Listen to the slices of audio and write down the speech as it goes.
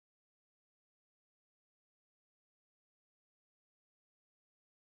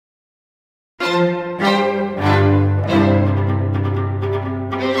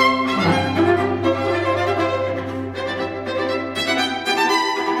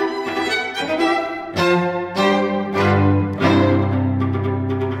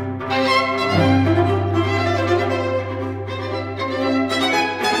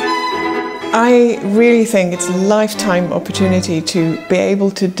I really think it's a lifetime opportunity to be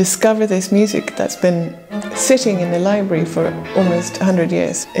able to discover this music that's been sitting in the library for almost 100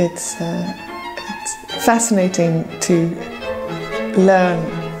 years. It's fascinating to learn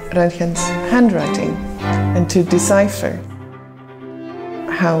Röntgen's handwriting and to decipher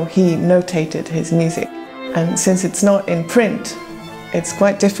how he notated his music. And since it's not in print, it's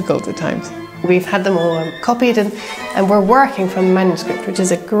quite difficult at times. We've had them all copied and we're working from the manuscript, which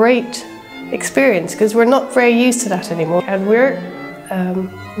is a great experience because we're not very used to that anymore. And we're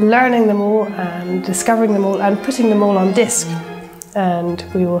learning them all and discovering them all and putting them all on disc. And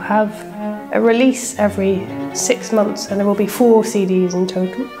we will have a release every 6 months, and there will be 4 CDs in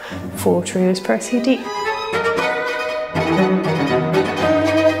total, 4 trios per CD.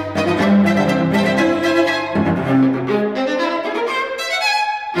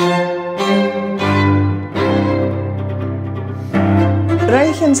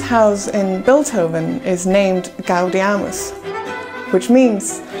 Röntgen's house in Bilthoven is named Gaudeamus, which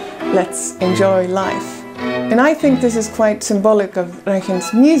means let's enjoy life. And I think this is quite symbolic of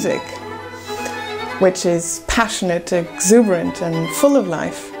Röntgen's music, which is passionate, exuberant and full of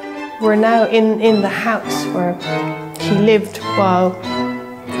life. We're now in the house where he lived while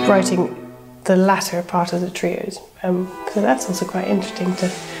writing the latter part of the trios. So that's also quite interesting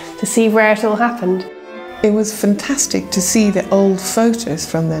to see where it all happened. It was fantastic to see the old photos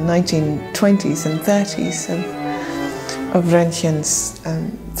from the 1920s and 30s of Röntgen's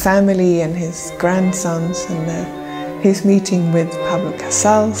family and his grandsons and his meeting with Pablo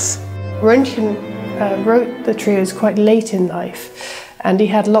Casals. Röntgen wrote the trios quite late in life, and he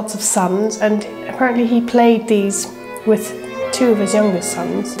had lots of sons, and apparently he played these with 2 of his youngest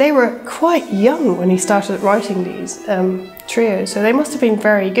sons. They were quite young when he started writing these trios, so they must have been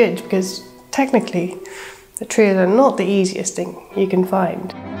very good because technically the trios are not the easiest thing you can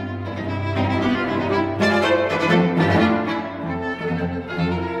find.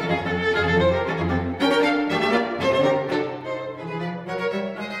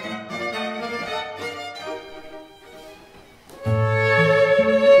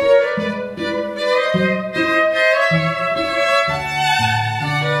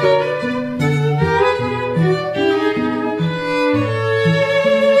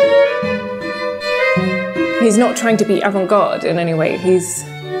 He's not trying to be avant-garde in any way.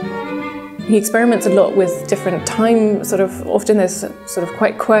 He experiments a lot with different time, often there's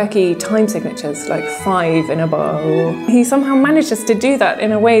quite quirky time signatures, like 5 in a bow. He somehow manages to do that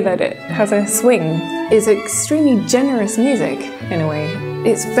in a way that it has a swing. It's extremely generous music, in a way.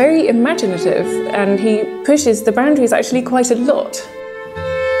 It's very imaginative, and he pushes the boundaries actually quite a lot.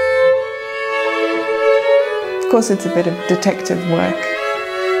 Of course, it's a bit of detective work,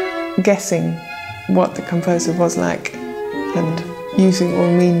 guessing what the composer was like and using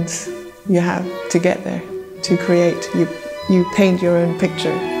all means you have to get there, to create. You paint your own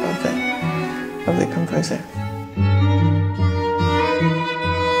picture of the composer.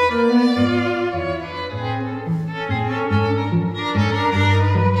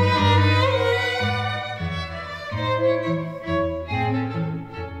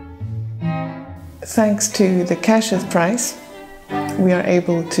 Thanks to the Cashers Prize, we are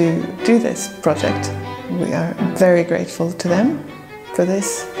able to do this project. We are very grateful to them for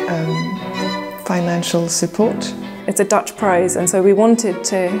this financial support. It's a Dutch prize, and so we wanted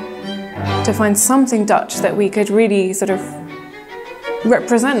to find something Dutch that we could really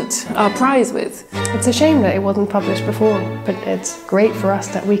represent our prize with. It's a shame that it wasn't published before, but it's great for us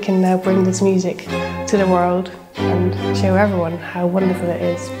that we can now bring this music to the world and show everyone how wonderful it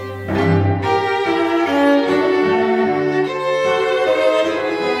is.